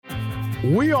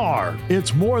We are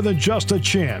It's More Than Just a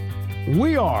Chant.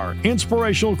 We are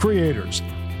inspirational creators,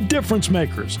 difference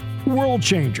makers, world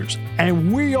changers,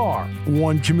 and we are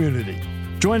one community.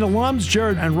 Join alums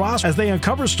Jared and Ross as they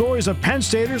uncover stories of Penn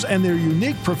Staters and their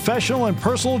unique professional and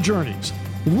personal journeys.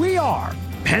 We are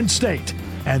Penn State,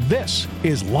 and this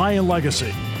is Lion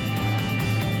Legacy.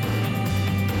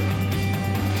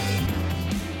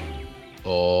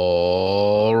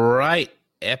 All right,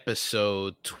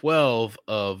 episode 12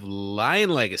 of Lion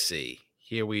Legacy.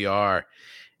 Here we are.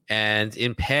 And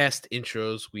in past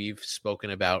intros, we've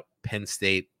spoken about Penn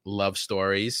State love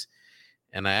stories.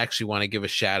 And I actually want to give a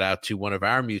shout out to one of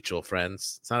our mutual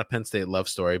friends. It's not a Penn State love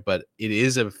story, but it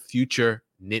is a future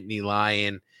Nittany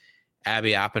Lion,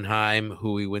 Abby Oppenheim,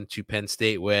 who we went to Penn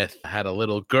State with, had a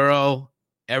little girl,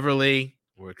 Everly.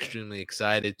 We're extremely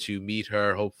excited to meet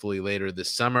her hopefully later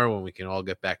this summer when we can all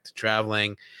get back to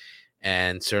traveling,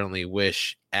 and certainly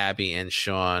wish Abby and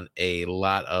Sean a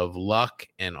lot of luck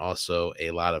and also a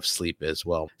lot of sleep as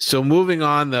well. So moving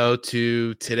on, though,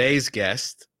 to today's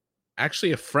guest,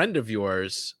 actually a friend of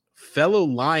yours, fellow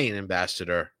Lion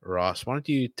ambassador, Ross. Why don't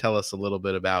you tell us a little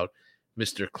bit about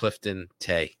Mr. Clifton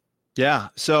Tay? Yeah,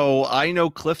 so I know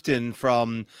Clifton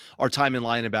from our time in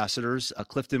Lion Ambassadors.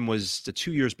 Clifton was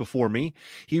 2 years before me.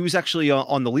 He was actually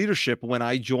on the leadership when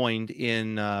I joined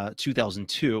in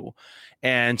 2002.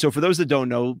 And so for those that don't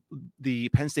know, the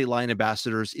Penn State Lion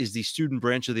Ambassadors is the student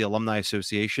branch of the Alumni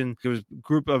Association. It was a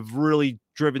group of really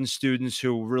driven students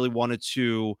who really wanted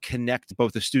to connect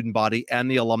both the student body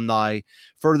and the alumni,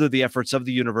 further the efforts of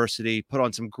the university, put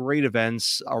on some great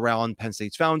events around Penn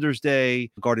State's Founders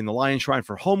Day, guarding the Lion Shrine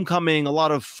for homecoming, a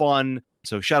lot of fun.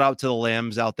 So shout out to the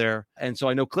Lambs out there. And so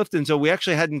I know Clifton. So we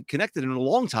actually hadn't connected in a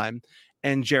long time.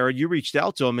 And Jared, you reached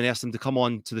out to him and asked him to come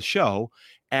on to the show.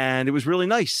 And it was really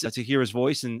nice to hear his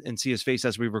voice and see his face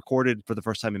as we recorded for the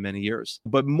first time in many years.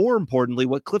 But more importantly,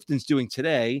 what Clifton's doing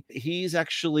today, he's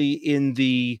actually in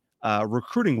the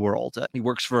recruiting world. He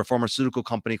works for a pharmaceutical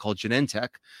company called Genentech,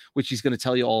 which he's going to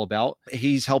tell you all about.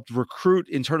 He's helped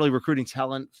internally recruiting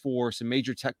talent for some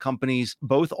major tech companies,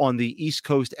 both on the East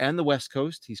Coast and the West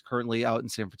Coast. He's currently out in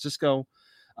San Francisco.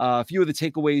 A few of the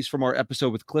takeaways from our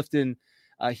episode with Clifton.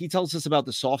 He tells us about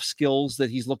the soft skills that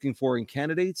he's looking for in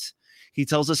candidates. He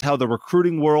tells us how the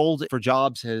recruiting world for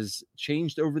jobs has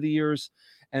changed over the years,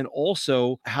 and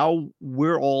also how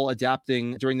we're all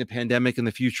adapting during the pandemic and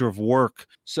the future of work.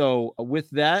 So with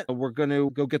that, we're going to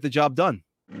go get the job done.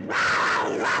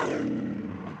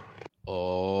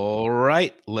 All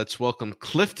right, let's welcome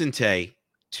Clifton Tay,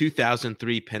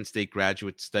 2003 Penn State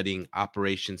graduate studying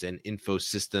operations and info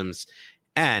systems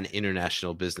and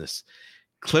international business.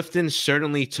 Clifton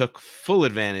certainly took full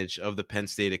advantage of the Penn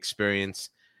State experience.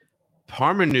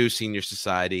 Parmanu Senior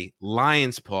Society,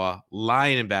 Lion's Paw,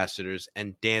 Lion Ambassadors,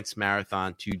 and Dance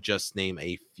Marathon, to just name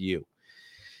a few.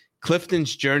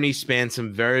 Clifton's journey spans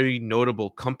some very notable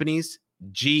companies: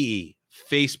 GE,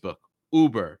 Facebook,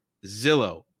 Uber,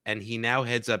 Zillow, and he now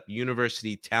heads up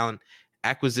University Talent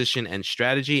Acquisition and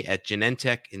Strategy at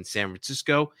Genentech in San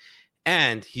Francisco.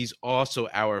 And he's also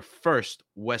our first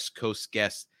West Coast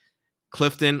guest.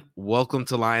 Clifton, welcome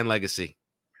to Lion Legacy.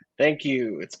 Thank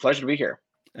you. It's a pleasure to be here.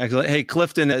 Excellent. Hey,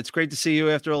 Clifton, it's great to see you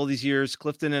after all these years.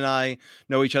 Clifton and I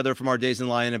know each other from our days in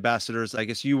Lion Ambassadors. I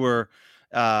guess you were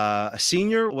a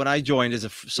senior when I joined as a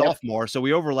sophomore, so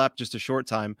we overlapped just a short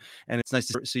time, and it's nice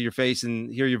to see your face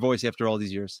and hear your voice after all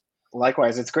these years.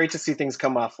 Likewise, it's great to see things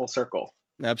come off full circle.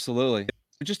 Absolutely.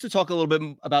 Just to talk a little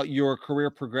bit about your career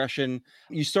progression,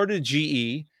 you started at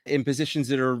GE in positions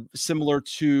that are similar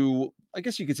to, I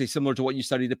guess you could say similar to what you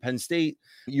studied at Penn State.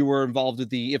 You were involved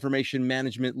with the Information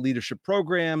Management Leadership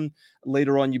Program.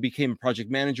 Later on, you became a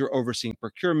project manager overseeing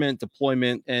procurement,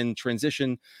 deployment, and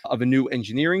transition of a new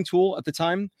engineering tool at the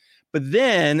time. But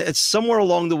then it's somewhere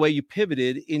along the way you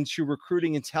pivoted into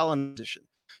recruiting and talent position.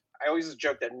 I always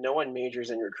joke that no one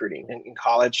majors in recruiting. In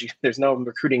college, there's no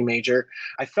recruiting major.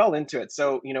 I fell into it.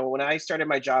 So, when I started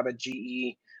my job at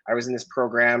GE, I was in this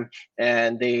program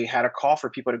and they had a call for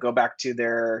people to go back to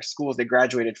their schools they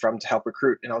graduated from to help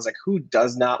recruit. And I was like, who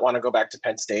does not want to go back to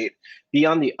Penn State, be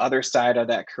on the other side of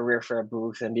that career fair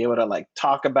booth and be able to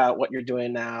talk about what you're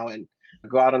doing now and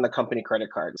go out on the company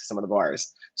credit card to some of the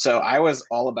bars. So I was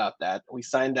all about that. We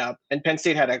signed up, and Penn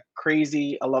State had a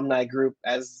crazy alumni group,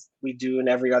 as we do in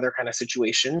every other kind of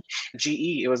situation.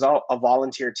 GE, it was all a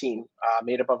volunteer team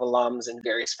made up of alums in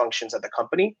various functions of the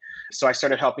company. So I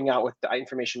started helping out with the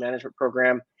information management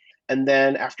program. And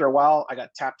then after a while, I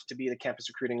got tapped to be the campus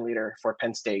recruiting leader for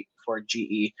Penn State for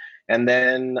GE. And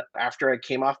then after I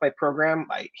came off my program,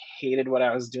 I hated what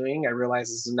I was doing. I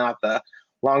realized this is not the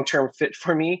long-term fit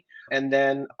for me. And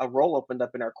then a role opened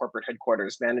up in our corporate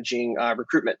headquarters managing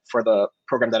recruitment for the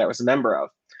program that I was a member of.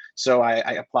 So I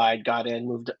applied, got in,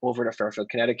 moved over to Fairfield,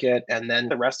 Connecticut, and then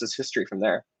the rest is history from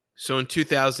there. So in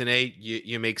 2008,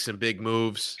 you make some big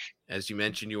moves. As you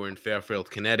mentioned, you were in Fairfield,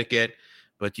 Connecticut,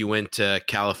 but you went to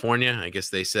California. I guess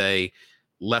they say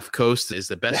left coast is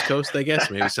the best coast, I guess.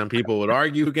 Maybe some people would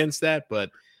argue against that, but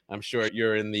I'm sure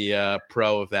you're in the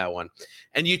pro of that one.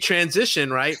 And you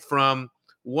transition, right, from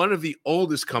one of the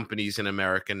oldest companies in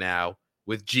America now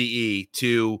with GE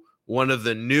to one of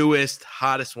the newest,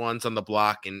 hottest ones on the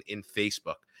block in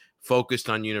Facebook, focused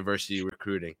on university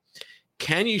recruiting.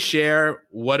 Can you share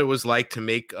what it was like to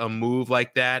make a move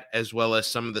like that, as well as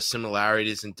some of the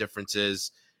similarities and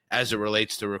differences as it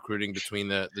relates to recruiting between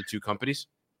the two companies?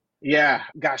 Yeah,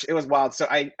 gosh, it was wild. So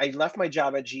I left my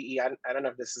job at GE. I don't know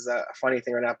if this is a funny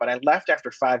thing or not, but I left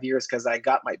after 5 years because I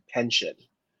got my pension.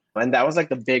 And that was like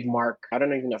the big mark. I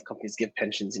don't even know if companies give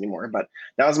pensions anymore, but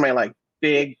that was my like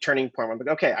big turning point. I'm like,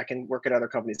 okay, I can work at other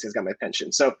companies because I got my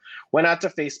pension. So went out to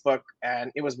Facebook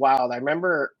and it was wild. I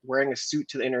remember wearing a suit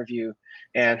to the interview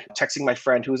and texting my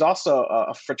friend who was also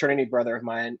a fraternity brother of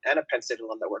mine and a Penn State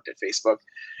alum that worked at Facebook.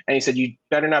 And he said, you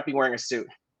better not be wearing a suit.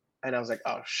 And I was like,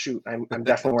 oh, shoot, I'm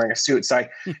definitely wearing a suit. So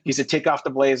he said, take off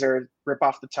the blazer, rip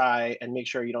off the tie, and make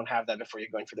sure you don't have that before you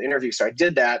go in for the interview. So I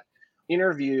did that,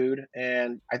 interviewed,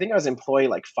 and I think I was employee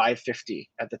like 550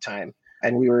 at the time.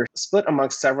 And we were split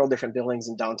amongst several different buildings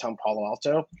in downtown Palo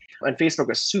Alto. And Facebook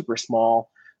was super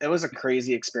small. It was a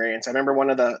crazy experience. I remember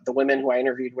one of the women who I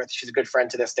interviewed with, she's a good friend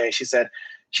to this day. She said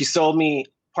she sold me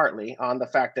partly on the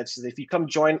fact that she said, if you come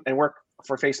join and work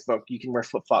for Facebook, you can wear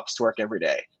flip-flops to work every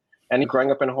day. And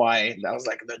growing up in Hawaii, that was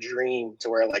like the dream to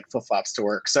wear like flip-flops to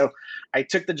work. So I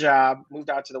took the job, moved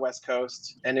out to the West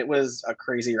Coast, and it was a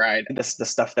crazy ride. The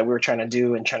stuff that we were trying to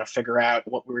do and trying to figure out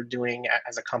what we were doing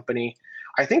as a company.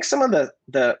 I think some of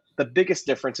the biggest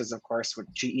differences, of course, with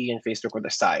GE and Facebook were the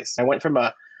size. I went from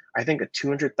a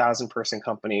 200,000 person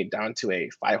company down to a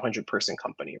 500 person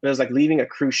company. It was like leaving a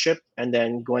cruise ship and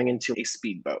then going into a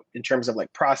speedboat in terms of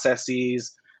like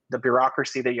processes, the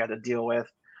bureaucracy that you had to deal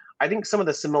with. I think some of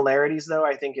the similarities, though,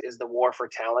 I think is the war for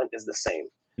talent is the same.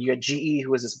 You had GE, who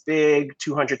was this big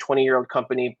 220-year-old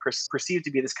company, perceived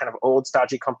to be this kind of old,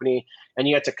 stodgy company, and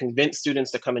you had to convince students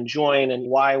to come and join. And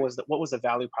what was the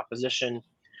value proposition?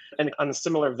 And on a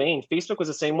similar vein, Facebook was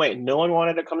the same way. No one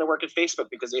wanted to come to work at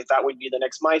Facebook because they thought we'd be the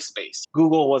next MySpace.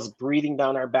 Google was breathing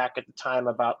down our back at the time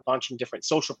about launching different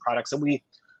social products, and we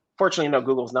fortunately know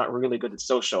Google's not really good at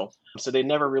social, so they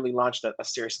never really launched a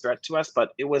serious threat to us. But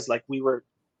it was like we were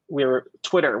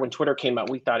Twitter. When Twitter came out,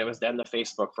 we thought it was the end of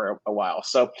Facebook for a while.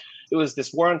 So it was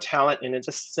this war on talent, and it's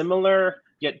a similar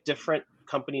yet different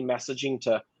company messaging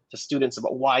to students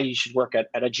about why you should work at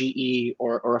a GE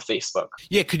or a Facebook.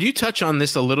 Yeah, could you touch on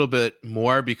this a little bit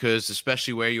more? Because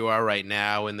especially where you are right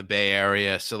now in the Bay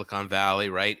Area, Silicon Valley,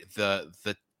 right?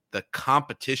 The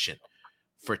competition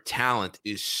for talent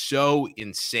is so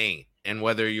insane. And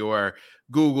whether you're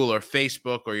Google or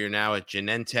Facebook or you're now at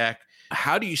Genentech,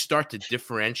 how do you start to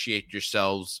differentiate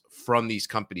yourselves from these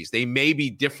companies? They may be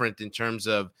different in terms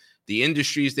of the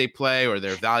industries they play or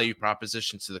their value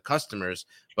propositions to the customers,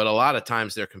 but a lot of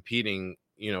times they're competing,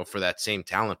 for that same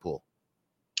talent pool.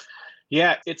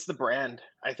 Yeah, it's the brand.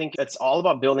 I think it's all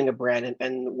about building a brand.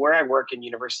 And where I work in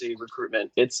university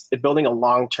recruitment, it's building a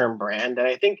long-term brand. And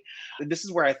I think this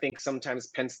is where I think sometimes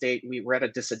Penn State, we're at a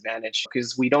disadvantage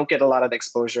because we don't get a lot of the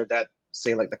exposure that,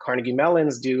 say, like the Carnegie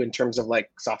Mellons do in terms of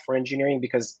like software engineering.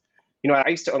 Because, I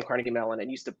used to own Carnegie Mellon, and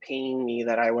it used to pain me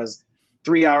that I was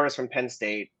 3 hours from Penn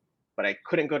State, but I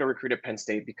couldn't go to recruit at Penn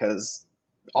State because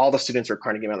all the students were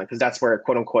Carnegie Mellon, because that's where,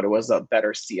 quote unquote, it was a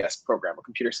better CS program, a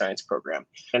computer science program.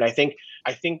 And I think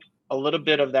a little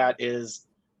bit of that is,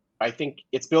 I think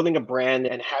it's building a brand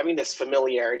and having this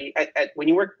familiarity. When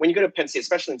you go to Penn State,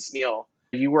 especially in SMEAL,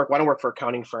 you want to work for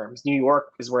accounting firms. New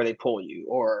York is where they pull you,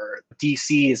 or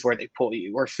DC is where they pull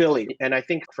you, or Philly. And I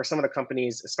think for some of the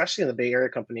companies, especially in the Bay Area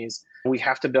companies, we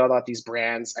have to build out these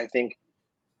brands. I think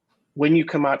when you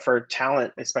come out for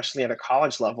talent, especially at a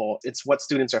college level, it's what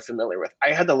students are familiar with.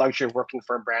 I had the luxury of working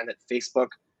for a brand at Facebook.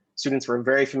 Students were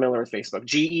very familiar with Facebook.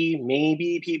 GE,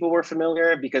 maybe people were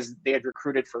familiar because they had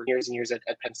recruited for years and years at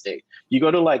Penn State. You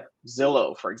go to like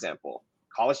Zillow, for example.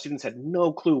 College students had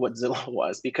no clue what Zillow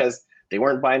was because they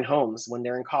weren't buying homes when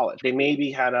they're in college. They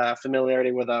maybe had a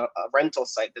familiarity with a rental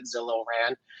site that Zillow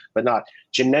ran, but not.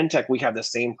 Genentech, we have the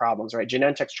same problems, right?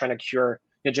 Genentech's trying to cure,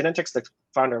 Genentech's the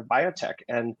founder of biotech,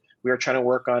 and we are trying to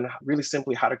work on really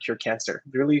simply how to cure cancer.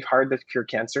 Really hard to cure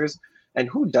cancers. And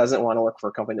who doesn't want to work for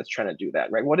a company that's trying to do that,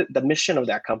 right? The mission of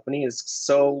that company is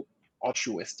so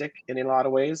altruistic in a lot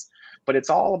of ways, but it's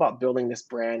all about building this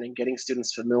brand and getting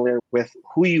students familiar with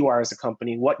who you are as a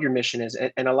company, what your mission is,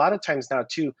 and a lot of times now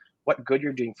too, what good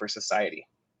you're doing for society.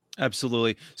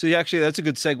 Absolutely. So actually, that's a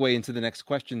good segue into the next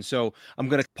question. So I'm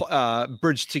going to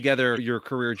bridge together your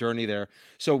career journey there.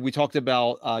 So we talked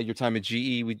about your time at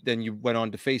GE. Then you went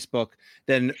on to Facebook,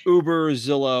 then Uber,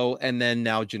 Zillow, and then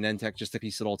now Genentech, just to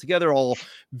piece it all together. All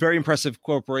very impressive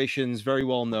corporations, very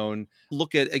well known.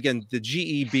 Look at, again, the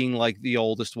GE being like the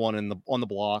oldest one on the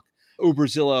block. Uber,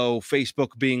 Zillow,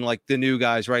 Facebook being like the new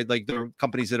guys, right? Like the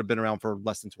companies that have been around for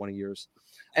less than 20 years.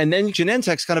 And then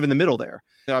Genentech's kind of in the middle there.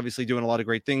 They're obviously doing a lot of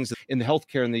great things in the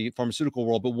healthcare and the pharmaceutical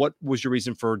world. But what was your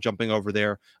reason for jumping over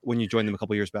there when you joined them a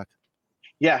couple of years back?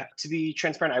 Yeah, to be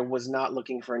transparent, I was not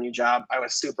looking for a new job. I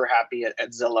was super happy at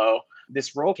Zillow.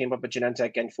 This role came up at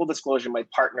Genentech, and full disclosure, my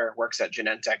partner works at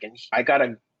Genentech, and I got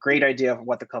a great idea of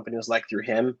what the company was like through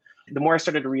him. The more I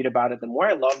started to read about it, the more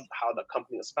I loved how the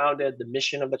company was founded, the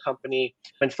mission of the company.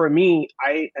 And for me,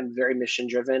 I am very mission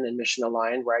driven and mission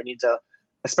aligned, where I need to,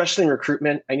 especially in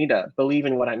recruitment, I need to believe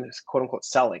in what I'm quote unquote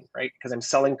selling, right? Because I'm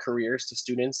selling careers to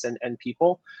students and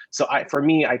people. So for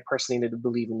me, I personally need to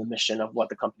believe in the mission of what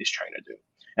the company's trying to do.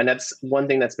 And that's one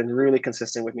thing that's been really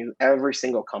consistent with me with every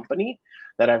single company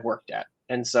that I've worked at.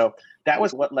 And so that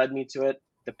was what led me to it.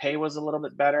 The pay was a little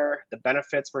bit better. The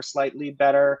benefits were slightly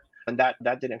better. And that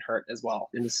didn't hurt as well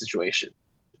in this situation.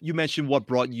 You mentioned what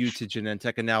brought you to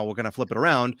Genentech, and now we're going to flip it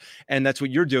around. And that's what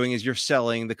you're doing is you're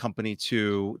selling the company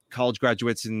to college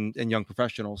graduates and young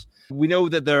professionals. We know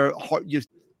that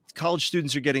college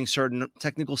students are getting certain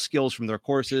technical skills from their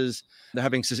courses. They're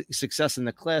having success in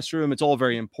the classroom. It's all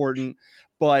very important.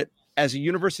 But as a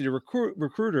university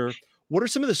recruiter, what are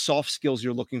some of the soft skills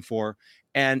you're looking for?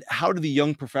 And how do the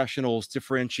young professionals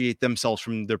differentiate themselves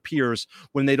from their peers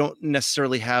when they don't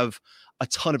necessarily have a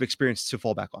ton of experience to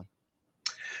fall back on?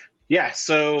 Yeah,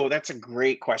 so that's a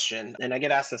great question. And I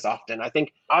get asked this often. I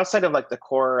think outside of like the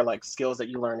core like skills that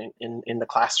you learn in the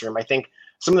classroom, I think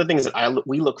some of the things that I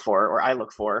look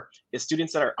for is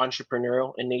students that are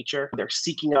entrepreneurial in nature. They're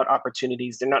seeking out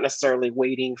opportunities. They're not necessarily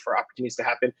waiting for opportunities to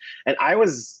happen. And I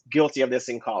was guilty of this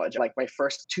in college. Like my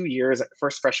first 2 years,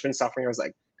 first freshman, sophomore year, I was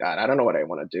like, God, I don't know what I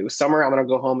want to do. Summer, I'm going to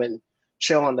go home and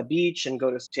chill on the beach and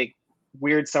go to take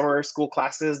weird summer school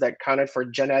classes that counted for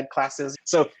gen ed classes.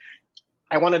 So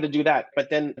I wanted to do that. But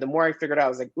then the more I figured out, I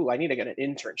was like, ooh, I need to get an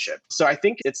internship. So I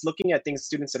think it's looking at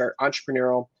students that are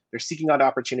entrepreneurial, they're seeking out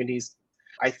opportunities.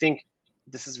 I think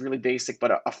this is really basic,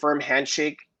 but a firm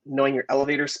handshake, knowing your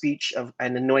elevator speech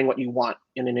and then knowing what you want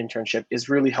in an internship is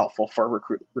really helpful for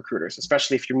recruiters,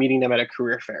 especially if you're meeting them at a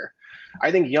career fair.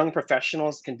 I think young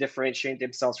professionals can differentiate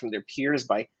themselves from their peers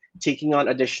by taking on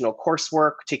additional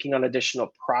coursework, taking on additional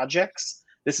projects.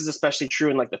 This is especially true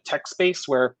in like the tech space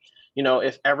where, you know,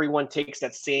 if everyone takes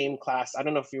that same class, I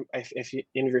don't know if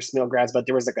any of your SMEAL grads, but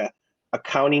there was like a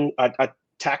accounting, a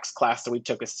tax class that we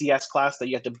took, a CS class that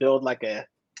you had to build like a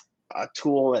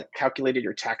tool that calculated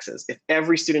your taxes. If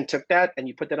every student took that and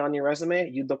you put that on your resume,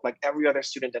 you'd look like every other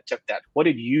student that took that. What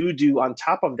did you do on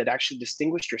top of that actually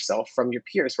distinguished yourself from your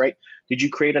peers, right? Did you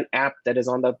create an app that is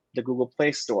on the Google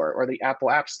Play Store or the Apple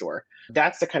App Store?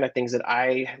 That's the kind of things that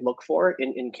I look for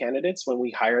in candidates when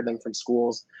we hire them from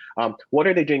schools. What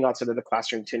are they doing outside of the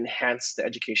classroom to enhance the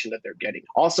education that they're getting?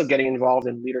 Also getting involved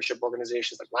in leadership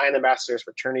organizations like Lion Ambassadors,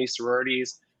 fraternities,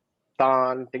 sororities,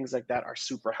 Thon, things like that are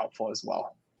super helpful as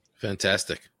well.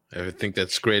 Fantastic. I think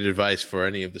that's great advice for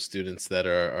any of the students that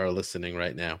are listening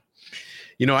right now.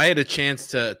 You know, I had a chance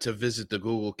to visit the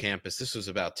Google campus. This was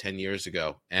about 10 years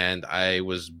ago, and I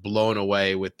was blown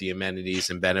away with the amenities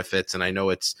and benefits. And I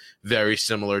know it's very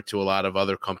similar to a lot of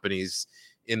other companies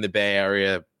in the Bay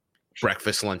Area: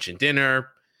 breakfast, lunch, and dinner,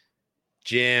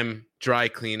 gym, dry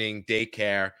cleaning,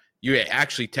 daycare. You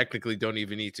actually technically don't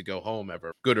even need to go home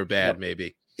ever, good or bad,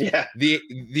 maybe. Yeah.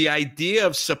 The idea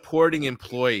of supporting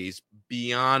employees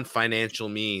beyond financial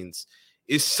means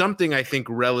is something I think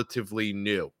relatively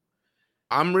new.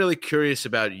 I'm really curious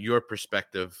about your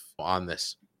perspective on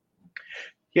this.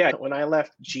 Yeah, when I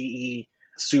left GE,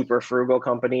 super frugal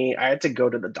company, I had to go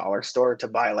to the dollar store to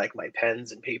buy like my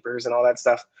pens and papers and all that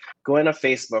stuff. Going to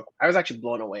Facebook, I was actually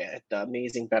blown away at the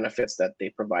amazing benefits that they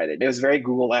provided. It was very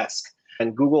Google-esque.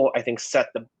 And Google, I think, set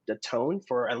the tone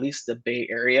for at least the Bay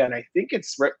Area. And I think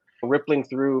it's rippling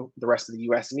through the rest of the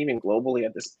US and even globally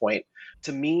at this point.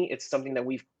 To me, it's something that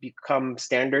we've become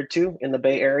standard to in the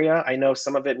Bay Area. I know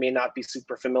some of it may not be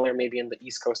super familiar, maybe in the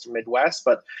East Coast or Midwest,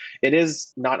 but it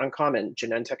is not uncommon.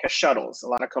 Genentech has shuttles. A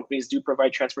lot of companies do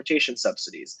provide transportation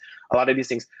subsidies. A lot of these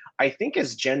things. I think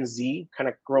as Gen Z kind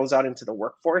of grows out into the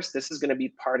workforce, this is going to be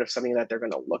part of something that they're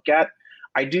going to look at.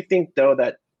 I do think, though,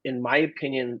 that in my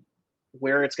opinion,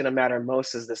 where it's going to matter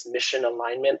most is this mission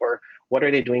alignment, or what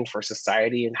are they doing for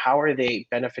society and how are they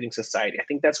benefiting society? I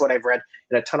think that's what I've read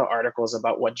in a ton of articles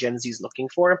about what Gen Z is looking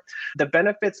for. The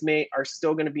benefits are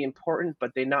still going to be important,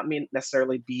 but they not may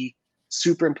necessarily be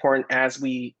super important as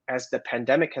the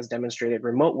pandemic has demonstrated.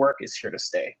 Remote work is here to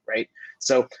stay, right?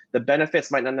 So the benefits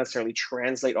might not necessarily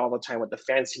translate all the time with the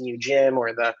fancy new gym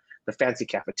or the fancy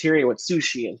cafeteria with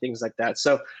sushi and things like that.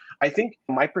 So I think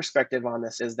my perspective on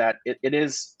this is that it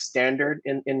is standard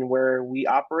in where we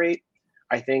operate.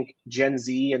 I think Gen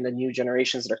Z and the new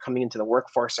generations that are coming into the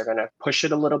workforce are going to push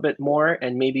it a little bit more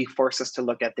and maybe force us to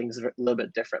look at things a little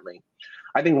bit differently.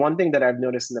 I think one thing that I've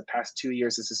noticed in the past 2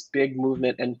 years is this big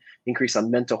movement and increase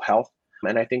on mental health.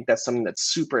 And I think that's something that's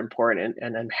super important.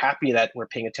 And I'm happy that we're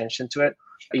paying attention to it.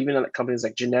 Even in companies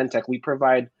like Genentech, we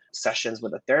provide sessions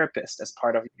with a therapist as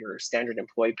part of your standard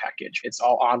employee package. It's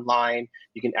all online.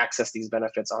 You can access these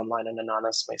benefits online and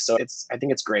anonymously. So I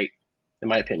think it's great, in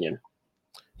my opinion.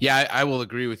 Yeah, I will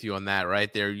agree with you on that,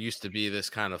 right? There used to be this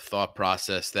kind of thought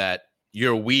process that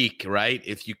you're weak, right?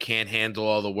 If you can't handle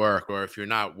all the work, or if you're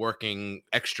not working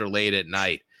extra late at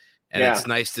night. And It's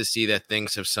nice to see that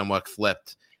things have somewhat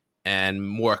flipped and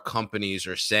more companies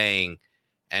are saying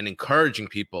and encouraging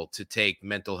people to take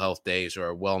mental health days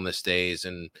or wellness days,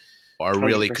 and are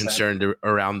really 100%. concerned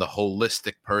around the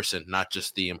holistic person, not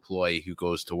just the employee who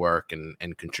goes to work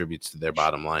and contributes to their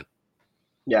bottom line.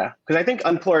 Yeah, because I think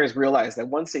employers realize that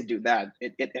once they do that,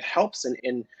 it helps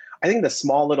in I think the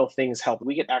small little things help.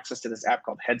 We get access to this app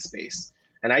called Headspace.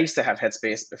 And I used to have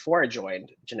Headspace before I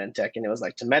joined Genentech, and it was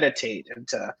like to meditate and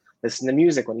to listen to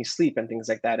music when you sleep and things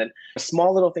like that. And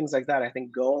small little things like that, I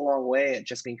think, go a long way at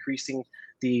just increasing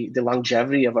the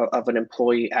longevity of an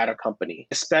employee at a company,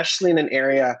 especially in an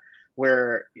area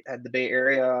where at the Bay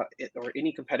Area or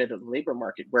any competitive labor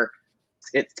market where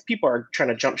people are trying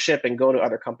to jump ship and go to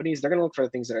other companies. They're going to look for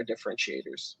the things that are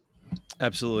differentiators.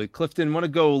 Absolutely. Clifton, want to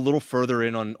go a little further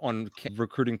in on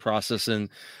recruiting process and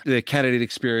the candidate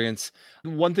experience.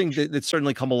 One thing that's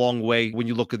certainly come a long way when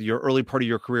you look at your early part of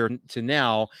your career to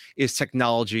now is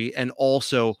technology, and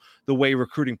also the way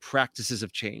recruiting practices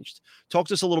have changed. Talk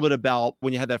to us a little bit about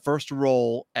when you had that first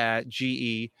role at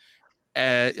GE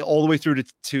all the way through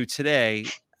to today.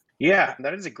 Yeah,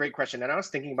 that is a grest question. And I was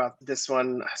thinking about this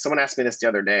one. Someone asked me this the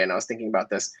other day, and I was thinking about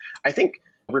this. I think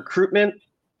recruitment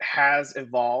has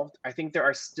evolved. I think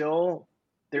there's still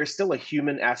a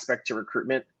human aspect to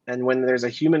recruitment. And when there's a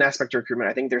human aspect to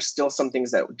recruitment, I think there's still some things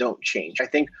that don't change. I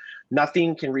think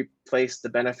nothing can replace the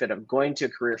benefit of going to a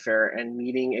career fair and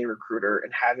meeting a recruiter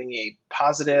and having a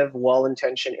positive,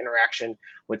 well-intentioned interaction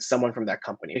with someone from that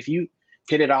company. If you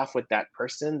hit it off with that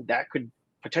person, that could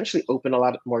potentially open a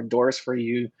lot more doors for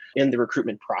you in the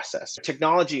recruitment process.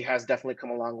 Technology has definitely come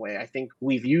a long way. I think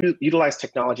we've utilized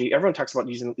technology. Everyone talks about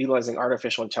utilizing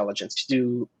artificial intelligence to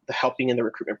do the helping in the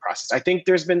recruitment process. I think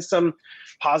there's been some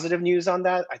positive news on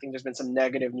that. I think there's been some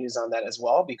negative news on that as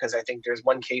well, because I think there's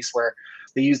one case where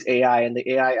they used AI and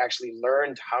the AI actually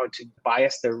learned how to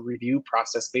bias the review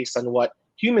process based on what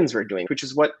humans were doing, which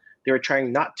is what they were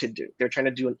trying not to do. They're trying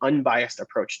to do an unbiased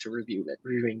approach to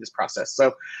reviewing this process.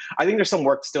 So I think there's some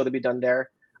work still to be done there.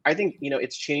 I think,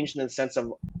 it's changed in the sense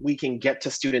of we can get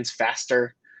to students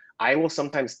faster. I will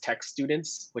sometimes text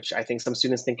students, which I think some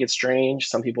students think it's strange.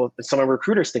 Some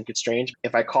recruiters think it's strange.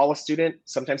 If I call a student,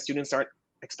 sometimes students aren't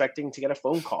expecting to get a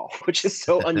phone call, which is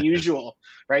so unusual,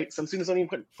 right? Some students don't even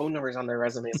put phone numbers on their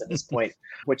resumes at this point,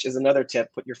 which is another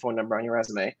tip, put your phone number on your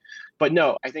resume. But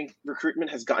no, I think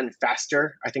recruitment has gotten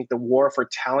faster. I think the war for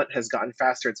talent has gotten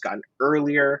faster. It's gotten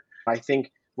earlier. I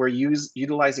think we're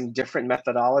utilizing different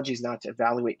methodologies now to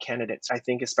evaluate candidates. I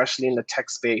think especially in the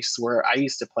tech space where I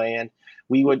used to play in,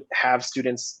 we would have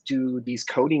students do these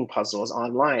coding puzzles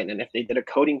online. And if they did a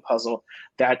coding puzzle,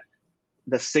 that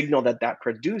the signal that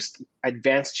produced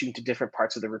advanced you into different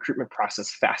parts of the recruitment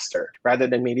process faster, rather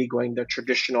than maybe going the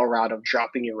traditional route of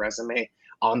dropping your resume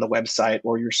on the website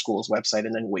or your school's website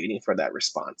and then waiting for that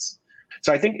response.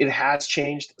 So I think it has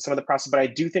changed some of the process, but I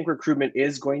do think recruitment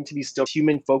is going to be still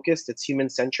human focused. It's human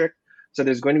centric. So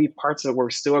there's going to be parts of it where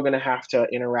we're still going to have to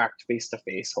interact face to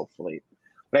face, hopefully.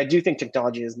 But I do think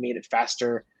technology has made it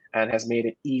faster and has made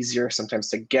it easier sometimes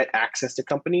to get access to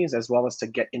companies as well as to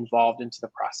get involved into the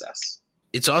process.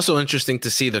 It's also interesting to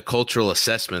see the cultural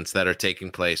assessments that are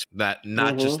taking place, that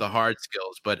not just the hard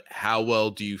skills, but how well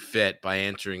do you fit by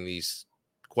answering these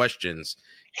questions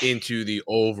into the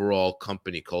overall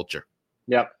company culture.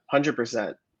 Yep,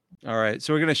 100%. All right.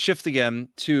 So we're going to shift again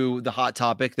to the hot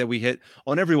topic that we hit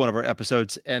on every one of our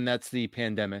episodes, and that's the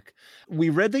pandemic. We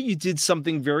read that you did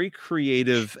something very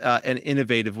creative and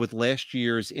innovative with last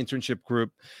year's internship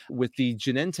group with the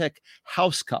Genentech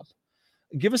House Cup.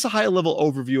 Give us a high level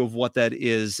overview of what that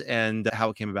is and how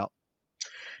it came about.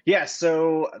 Yeah,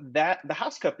 so the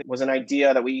House Cup was an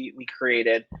idea that we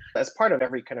created as part of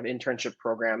every kind of internship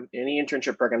program, any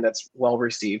internship program that's well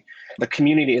received. The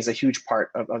community is a huge part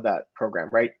of that program,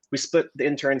 right? We split the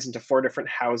interns into 4 different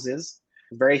houses,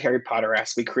 very Harry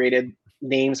Potter-esque. We created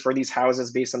names for these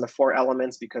houses based on the 4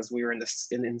 elements because we were in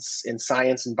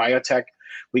science and biotech.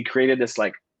 We created this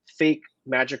like fake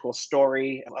magical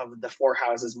story of the 4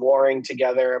 houses warring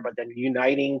together, but then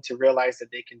uniting to realize that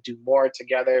they can do more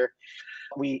together.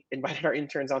 We invited our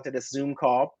interns onto this Zoom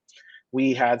call.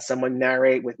 We had someone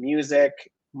narrate with music.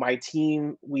 My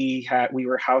team, we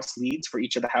were house leads for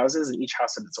each of the houses, and each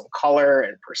house had its own color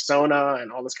and persona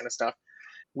and all this kind of stuff.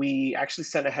 We actually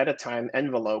sent ahead of time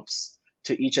envelopes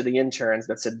to each of the interns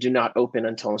that said, do not open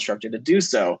until instructed to do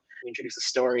so. We introduced a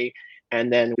story,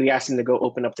 and then we asked them to go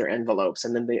open up their envelopes.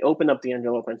 And then they opened up the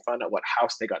envelope and found out what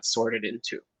house they got sorted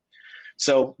into.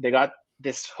 So they got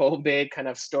this whole big kind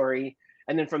of story.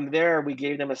 And then from there, we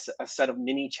gave them a set of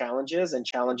mini challenges and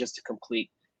challenges to complete.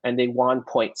 And they won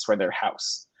points for their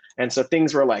house. And so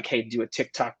things were like, hey, do a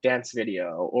TikTok dance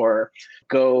video, or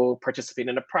go participate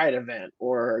in a Pride event,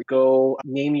 or go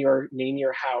name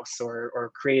your house,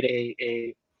 or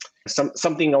create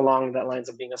something along that lines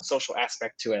of being a social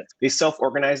aspect to it. They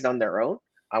self-organized on their own,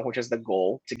 which is the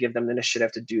goal, to give them the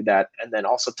initiative to do that, and then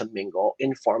also to mingle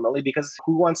informally, because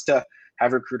who wants to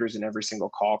have recruiters in every single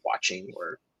call watching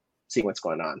or seeing what's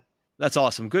going on? That's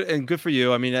awesome. Good, and good for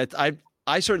you. I mean,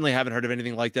 I certainly haven't heard of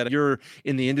anything like that. You're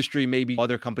in the industry, maybe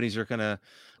other companies are going to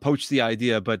poach the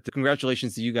idea, but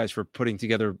congratulations to you guys for putting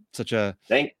together such a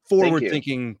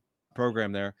forward-thinking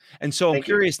program there. And so I'm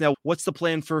curious now, what's the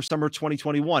plan for summer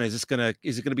 2021? Is it going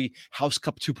to be House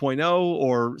Cup 2.0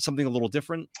 or something a little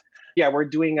different? Yeah, we're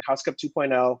doing House Cup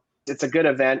 2.0. It's a good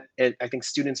event. I think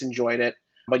students enjoyed it.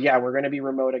 But yeah, we're going to be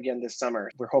remote again this summer.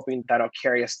 We're hoping that'll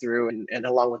carry us through and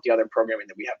along with the other programming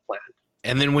that we have planned.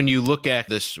 And then when you look at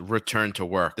this return to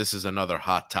work, this is another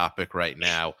hot topic right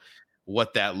now,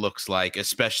 what that looks like,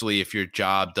 especially if your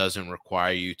job doesn't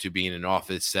require you to be in an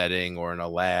office setting or in a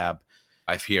lab.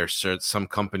 I've heard some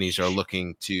companies are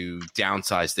looking to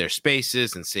downsize their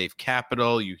spaces and save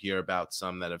capital. You hear about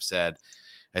some that have said,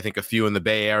 I think a few in the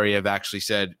Bay Area have actually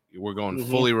said, we're going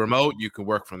fully remote. You can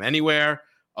work from anywhere.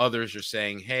 Others are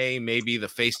saying, hey, maybe the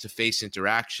face-to-face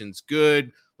interaction's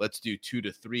good. Let's do 2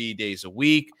 to 3 days a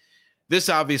week. This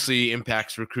obviously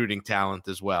impacts recruiting talent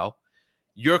as well.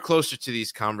 You're closer to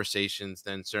these conversations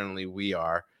than certainly we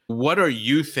are. What are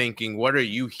you thinking? What are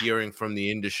you hearing from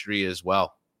the industry as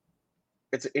well?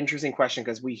 It's an interesting question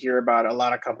because we hear about a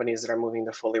lot of companies that are moving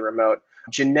to fully remote.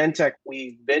 Genentech,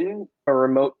 we've been a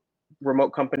remote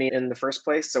company in the first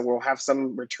place, so we'll have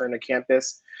some return to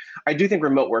campus. I do think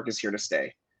remote work is here to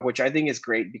stay, which I think is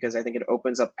great because I think it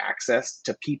opens up access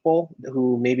to people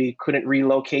who maybe couldn't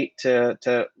relocate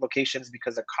to locations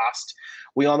because of cost.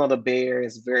 We all know the Bay Area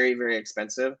is very, very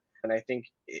expensive. And I think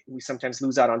we sometimes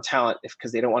lose out on talent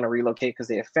because they don't want to relocate because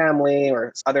they have family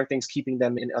or other things keeping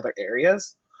them in other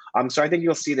areas. So I think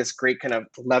you'll see this great kind of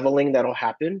leveling that'll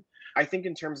happen. I think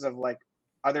in terms of like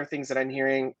other things that I'm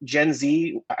hearing, Gen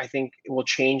Z, I think it will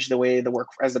change the way the work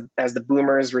as the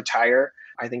boomers retire.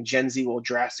 I think Gen Z will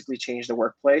drastically change the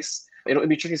workplace. It'll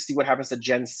be interesting to see what happens to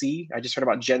Gen C. I just heard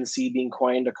about Gen C being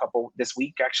coined this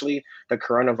week, actually, the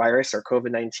coronavirus or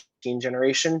COVID-19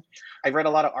 generation. I've read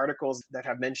a lot of articles that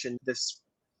have mentioned this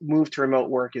move to remote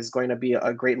work is going to be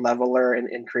a great leveler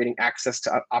in creating access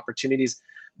to opportunities.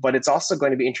 But it's also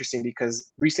going to be interesting because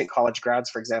recent college grads,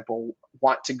 for example,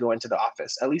 want to go into the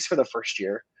office, at least for the first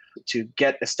year, to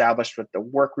get established with the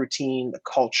work routine, the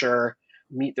culture,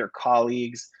 meet their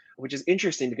colleagues, which is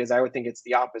interesting because I would think it's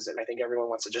the opposite. I think everyone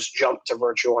wants to just jump to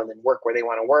virtual and then work where they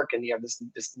want to work. And you have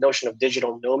this notion of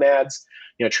digital nomads,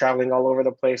 traveling all over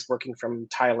the place, working from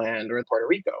Thailand or Puerto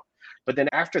Rico. But then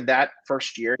after that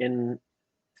first year in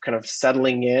kind of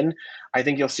settling in, I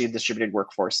think you'll see distributed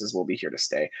workforces will be here to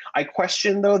stay. I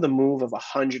question, though, the move of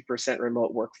 100%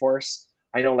 remote workforce.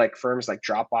 I know like firms like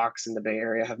Dropbox in the Bay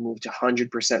Area have moved to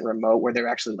 100% remote where they're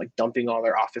actually like dumping all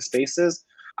their office spaces.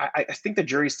 I think the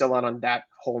jury's still out on that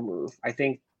whole move. I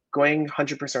think going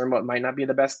 100% remote might not be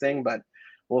the best thing, but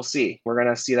we'll see. We're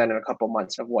going to see that in a couple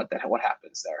months of what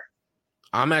happens there.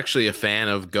 I'm actually a fan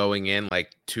of going in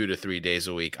like 2 to 3 days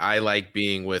a week. I like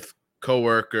being with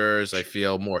coworkers. I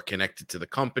feel more connected to the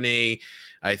company.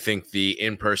 I think the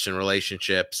in-person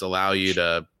relationships allow you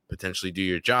to potentially do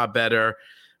your job better.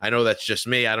 I know that's just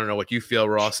me. I don't know what you feel,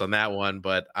 Ross, on that one,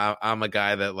 but I'm a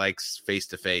guy that likes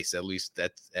face-to-face, at least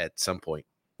at some point.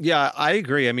 Yeah, I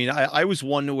agree. I mean, I was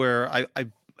one where I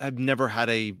have never had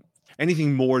a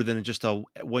anything more than just a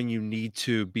when you need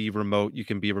to be remote, you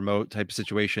can be remote type of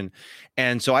situation.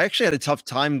 And so I actually had a tough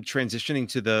time transitioning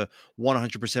to the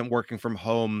 100% working from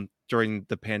home during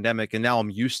the pandemic. And now I'm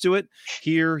used to it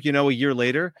here, a year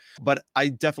later. But I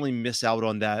definitely miss out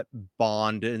on that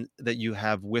bond and that you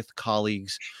have with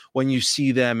colleagues when you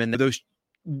see them and those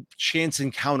chance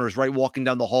encounters, right? Walking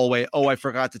down the hallway. Oh, I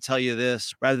forgot to tell you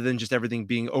this, rather than just everything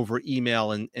being over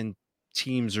email and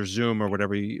Teams or Zoom or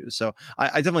whatever you use. So I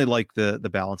definitely like the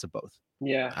balance of both.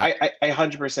 Yeah, I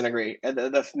 100% agree.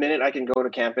 The minute I can go to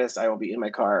campus, I will be in my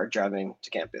car driving to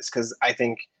campus because I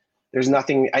think there's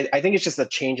nothing. I think it's just a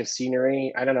change of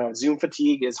scenery. I don't know. Zoom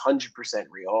fatigue is 100%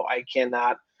 real. I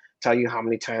cannot tell you how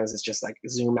many times it's just like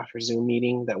Zoom after Zoom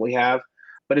meeting that we have.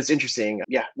 But it's interesting.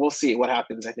 Yeah, we'll see what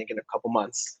happens, I think, in a couple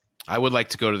months. I would like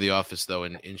to go to the office, though,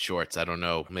 in shorts. I don't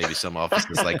know. Maybe some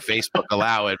offices like Facebook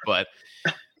allow it, but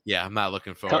yeah, I'm not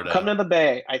looking forward to come to the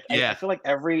Bay. I feel like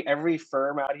every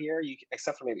firm out here,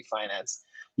 except for maybe finance,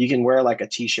 you can wear like a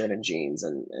t-shirt and jeans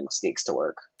and sneaks to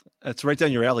work. That's right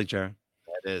down your alley, Jared.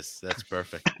 That is. That's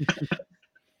perfect.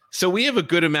 So we have a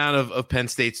good amount of Penn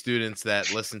State students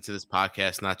that listen to this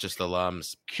podcast, not just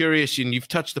alums. Curious, and you've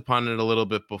touched upon it a little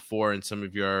bit before in some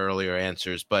of your earlier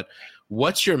answers, but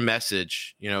what's your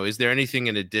message? Is there anything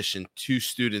in addition to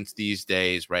students these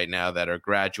days right now that are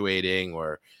graduating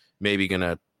or maybe going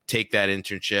to take that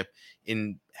internship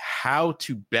in how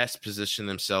to best position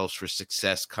themselves for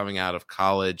success coming out of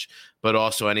college, but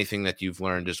also anything that you've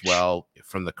learned as well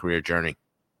from the career journey?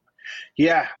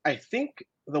 Yeah, I think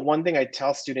the one thing I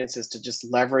tell students is to just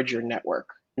leverage your network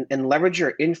and leverage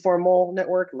your informal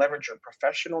network, leverage your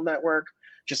professional network,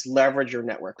 just leverage your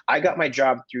network. I got my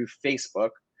job through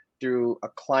Facebook, through a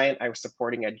client I was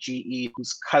supporting at GE,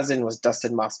 whose cousin was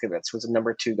Dustin Moskovitz, who was a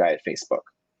number 2 guy at Facebook.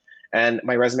 And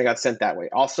my resume got sent that way.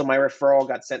 Also, my referral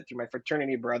got sent through my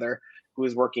fraternity brother, who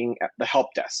was working at the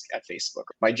help desk at Facebook.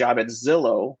 My job at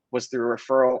Zillow was through a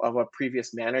referral of a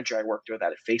previous manager I worked with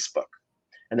at Facebook.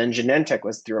 And then Genentech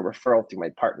was through a referral through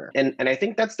my partner. And I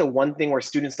think that's the one thing where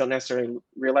students don't necessarily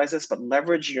realize this, but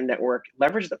leverage your network,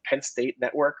 leverage the Penn State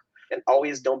network, and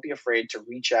always don't be afraid to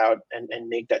reach out and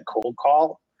make that cold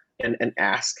call and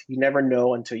ask. You never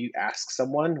know until you ask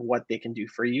someone what they can do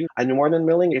for you. And more than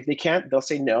willing, if they can't, they'll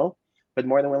say no. But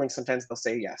more than willing, sometimes they'll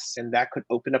say yes. And that could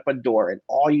open up a door. And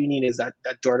all you need is that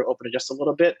door to open it just a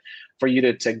little bit for you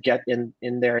to get in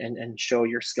there and show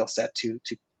your skill set to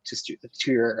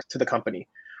the company.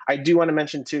 I do want to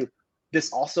mention too,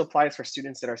 this also applies for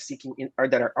students that are seeking or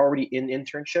that are already in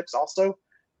internships. Also,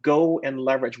 go and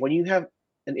leverage. When you have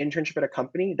an internship at a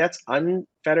company, that's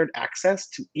unfettered access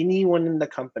to anyone in the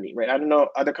company, right? I don't know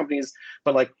other companies,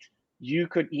 but like you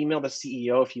could email the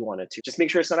CEO if you wanted to. Just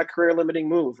make sure it's not a career limiting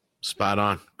move. Spot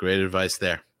on. Great advice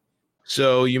there.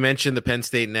 So you mentioned the Penn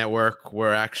State Network.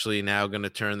 We're actually now going to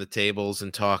turn the tables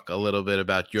and talk a little bit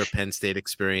about your Penn State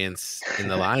experience in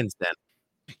the Lions Den.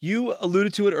 You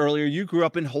alluded to it earlier. You grew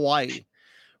up in Hawaii,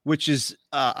 which is,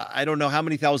 I don't know how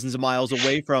many thousands of miles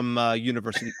away from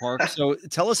University Park. So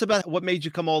tell us about what made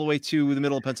you come all the way to the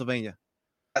middle of Pennsylvania.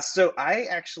 So I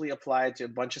actually applied to a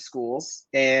bunch of schools,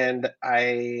 and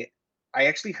I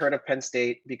actually heard of Penn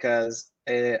State because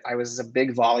I was a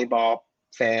big volleyball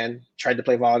fan, tried to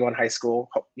play volleyball in high school.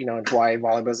 In Hawaii,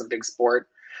 volleyball is a big sport.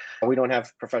 We don't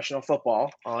have professional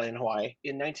football in Hawaii.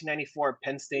 In 1994,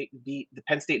 the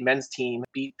Penn State men's team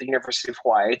beat the University of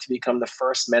Hawaii to become the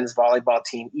first men's volleyball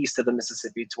team east of the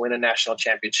Mississippi to win a national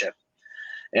championship.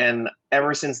 And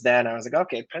ever since then, I was like,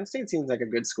 okay, Penn State seems like a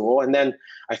good school. And then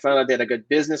I found out they had a good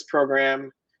business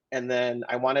program. And then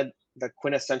I wanted the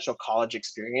quintessential college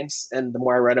experience. And the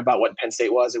more I read about what Penn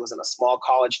State was, it was in a small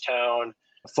college town.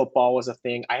 Football was a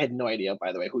thing. I had no idea,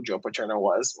 by the way, who Joe Paterno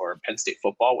was or Penn State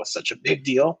football was such a big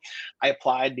deal. I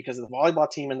applied because of the volleyball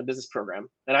team and the business program.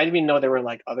 And I didn't even know there were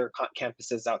like other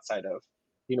campuses outside of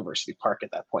University Park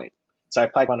at that point. So I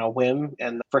applied on a whim.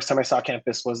 And the first time I saw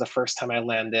campus was the first time I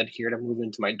landed here to move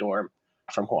into my dorm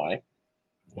from Hawaii.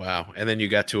 Wow. And then you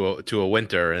got to a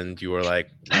winter and you were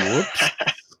like, whoops.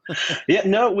 Yeah,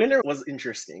 no, winter was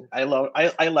interesting. I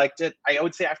liked it. I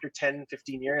would say after 10,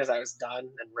 15 years, I was done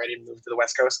and ready to move to the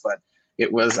West Coast, but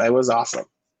it was awesome.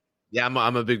 Yeah,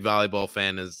 I'm a big volleyball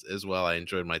fan as well. I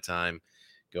enjoyed my time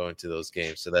going to those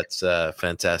games. So that's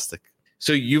fantastic.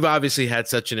 So you've obviously had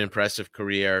such an impressive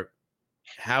career.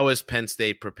 How has Penn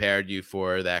State prepared you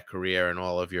for that career and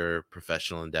all of your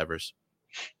professional endeavors?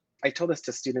 I told this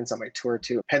to students on my tour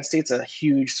too. Penn State's a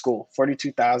huge school,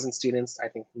 42,000 students. I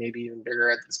think maybe even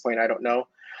bigger at this point, I don't know.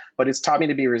 But it's taught me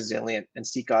to be resilient and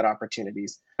seek out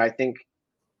opportunities. I think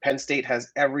Penn State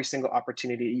has every single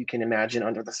opportunity you can imagine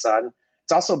under the sun.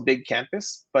 It's also a big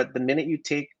campus, but the minute you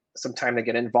take some time to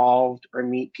get involved or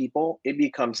meet people, it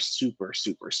becomes super,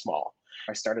 super small.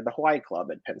 I started the Hawaii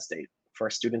Club at Penn State for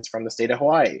students from the state of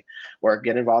Hawaii, or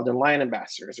get involved in Lion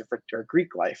Ambassadors or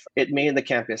Greek life. It made the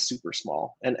campus super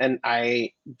small. And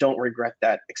I don't regret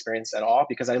that experience at all,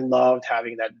 because I loved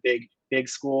having that big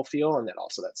school feel, and then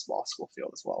also that small school feel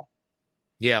as well.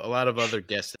 Yeah, a lot of other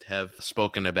guests have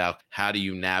spoken about how do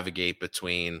you navigate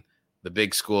between the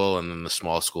big school and then the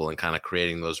small school and kind of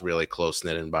creating those really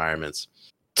close-knit environments.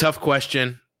 Tough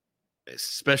question,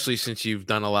 especially since you've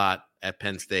done a lot at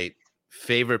Penn State.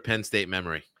 Favorite Penn State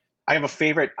memory? I have a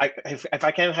favorite. If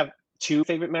I can have two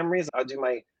favorite memories, I'll do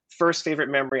my first favorite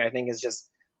memory, I think, is just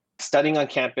studying on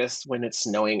campus when it's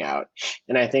snowing out.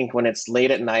 And I think when it's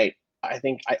late at night, I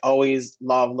think I always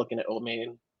love looking at Old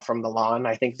Main from the lawn.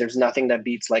 I think there's nothing that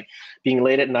beats like being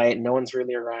late at night, no one's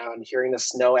really around, hearing the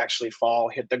snow actually fall,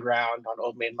 hit the ground on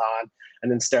Old Main lawn,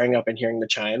 and then staring up and hearing the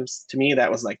chimes. To me,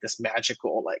 that was like this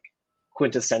magical, like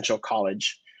quintessential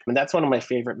college. And that's one of my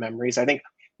favorite memories. I think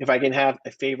if I can have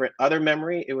a favorite other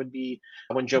memory, it would be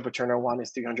when Joe Paterno won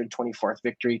his 324th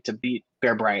victory to beat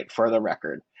Bear Bryant for the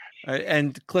record.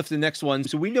 And Cliff, the next one.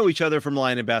 So we know each other from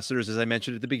Lion Ambassadors, as I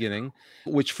mentioned at the beginning,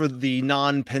 which for the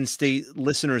non-Penn State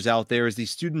listeners out there is the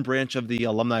student branch of the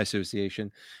Alumni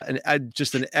Association. And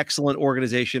just an excellent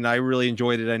organization. I really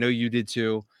enjoyed it. I know you did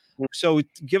too. So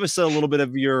give us a little bit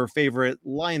of your favorite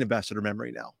Lion Ambassador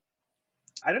memory now.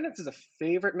 I don't know if it's a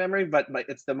favorite memory, but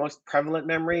it's the most prevalent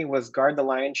memory was guard the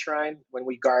Lion Shrine. When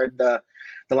we guard the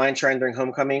Lion Shrine during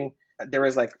homecoming, there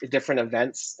was like different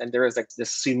events, and there was like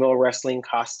this sumo wrestling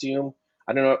costume.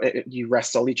 I don't know, you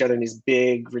wrestle each other in these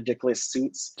big, ridiculous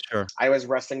suits. Sure. I was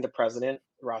wrestling the president,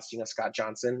 Scott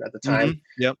Johnson at the time.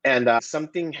 Mm-hmm. Yep. And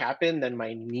something happened, and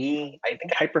my knee, I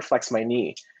think I hyperflexed my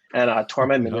knee and tore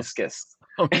my meniscus.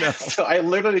 Oh, no. So I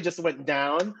literally just went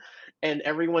down, and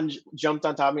everyone jumped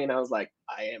on top of me, and I was like,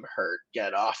 I am hurt.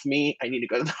 Get off me. I need to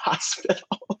go to the hospital.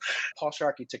 Paul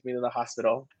Sharkey took me to the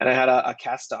hospital, and I had a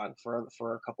cast on for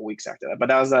a couple weeks after that. But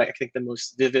that was, I think, the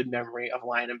most vivid memory of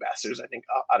Lion Ambassadors, I think,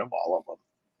 out of all of them.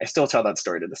 I still tell that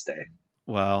story to this day.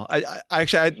 Wow. I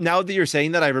actually, now that you're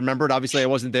saying that, I remembered. Obviously, I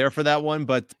wasn't there for that one,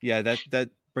 but yeah, that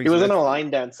brings. It was in a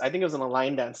line dance. I think it was in a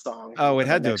line dance song. Oh, it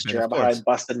had to have been. I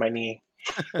busted my knee.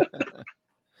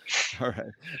 All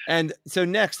right. And so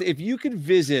next, if you could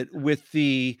visit with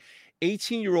the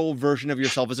 18-year-old version of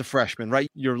yourself as a freshman, right?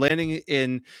 You're landing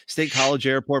in State College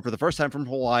Airport for the first time from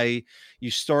Hawaii. You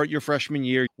start your freshman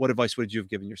year. What advice would you have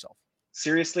given yourself?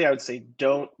 Seriously, I would say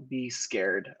don't be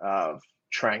scared of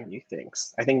trying new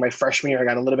things. I think my freshman year, I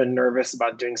got a little bit nervous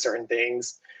about doing certain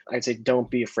things. I'd say don't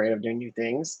be afraid of doing new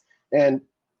things. And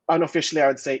unofficially, I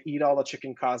would say eat all the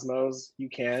chicken Cosmos you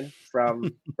can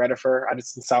from Reddifer.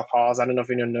 It's in South Halls. I don't know if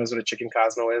anyone knows what a chicken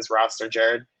Cosmo is, Ross or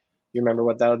Jared. You remember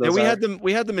what those are? We are?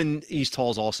 had them in East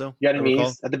Halls also. Yeah, in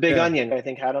East. At the Big Onion, I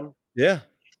think, had them. Yeah.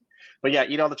 But yeah,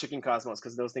 eat all the chicken Cosmos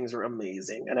because those things are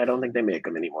amazing. And I don't think they make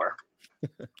them anymore.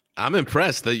 I'm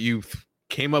impressed that you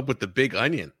came up with the Big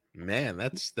Onion. Man,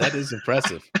 that is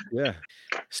impressive. Yeah.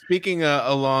 Speaking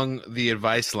along the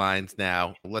advice lines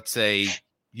now, let's say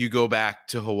you go back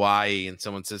to Hawaii and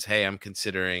someone says, hey, I'm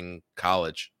considering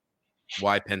college.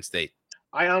 Why Penn State?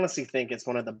 I honestly think it's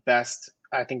one of the best,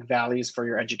 values for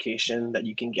your education that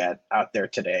you can get out there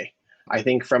today. I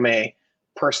think from a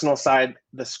personal side,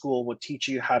 the school will teach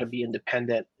you how to be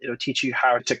independent. It'll teach you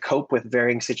how to cope with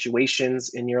varying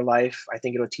situations in your life. I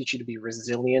think it'll teach you to be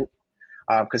resilient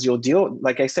because you'll deal,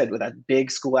 like I said, with that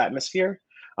big school atmosphere.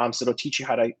 So it'll teach you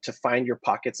how to find your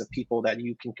pockets of people that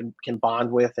you can bond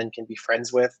with and can be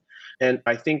friends with. And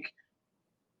I think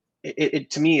it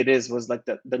to me, was like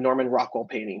the Norman Rockwell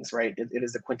paintings, right? It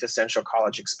is the quintessential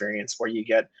college experience where you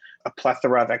get a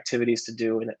plethora of activities to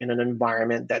do in an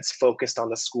environment that's focused on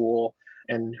the school.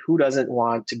 And who doesn't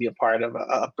want to be a part of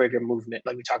a bigger movement?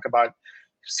 Like we talk about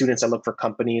students that look for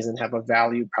companies and have a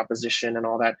value proposition and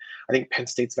all that. I think Penn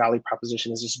State's value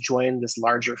proposition is just join this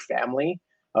larger family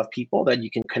of people that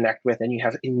you can connect with and you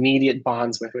have immediate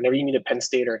bonds with. Whenever you meet a Penn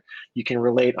Stater, you can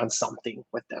relate on something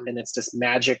with them. And it's this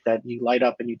magic that you light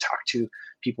up and you talk to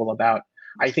people about.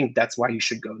 I think that's why you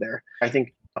should go there. I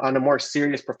think on a more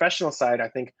serious professional side, I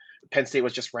think Penn State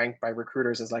was just ranked by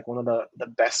recruiters as like one of the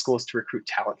best schools to recruit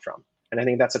talent from. And I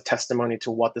think that's a testimony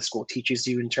to what the school teaches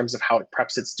you in terms of how it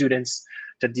preps its students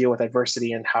to deal with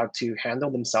adversity and how to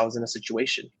handle themselves in a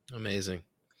situation. Amazing.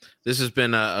 This has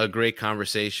been a great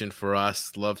conversation for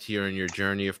us. Loved hearing your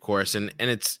journey, of course. And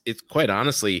it's quite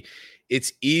honestly,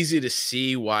 it's easy to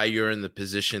see why you're in the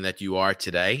position that you are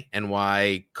today and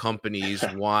why companies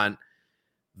want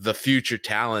the future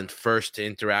talent first to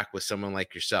interact with someone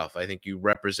like yourself. I think you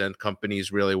represent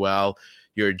companies really well.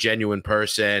 You're a genuine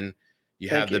person. You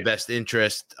Thank have the you. best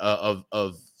interest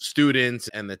of students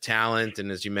and the talent. And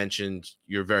as you mentioned,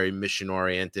 you're very mission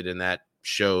oriented, and that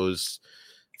shows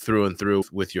through and through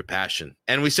with your passion.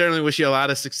 And we certainly wish you a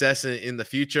lot of success in the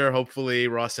future. Hopefully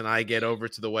Ross and I get over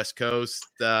to the West Coast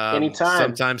Anytime.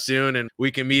 sometime soon, and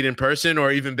we can meet in person,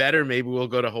 or even better, maybe we'll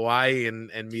go to Hawaii and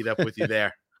meet up with you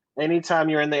there. Anytime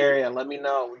you're in the area, let me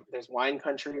know. There's wine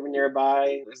country even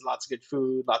nearby. There's lots of good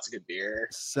food, lots of good beer.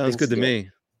 Sounds good to me.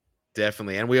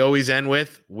 Definitely. And we always end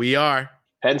with, we are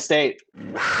Penn State.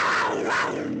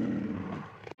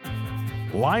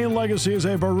 Lion Legacy is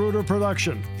a Baruda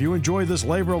production. If you enjoy this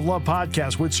Labor of Love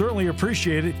podcast, we'd certainly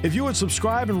appreciate it if you would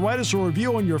subscribe and write us a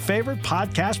review on your favorite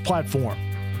podcast platform.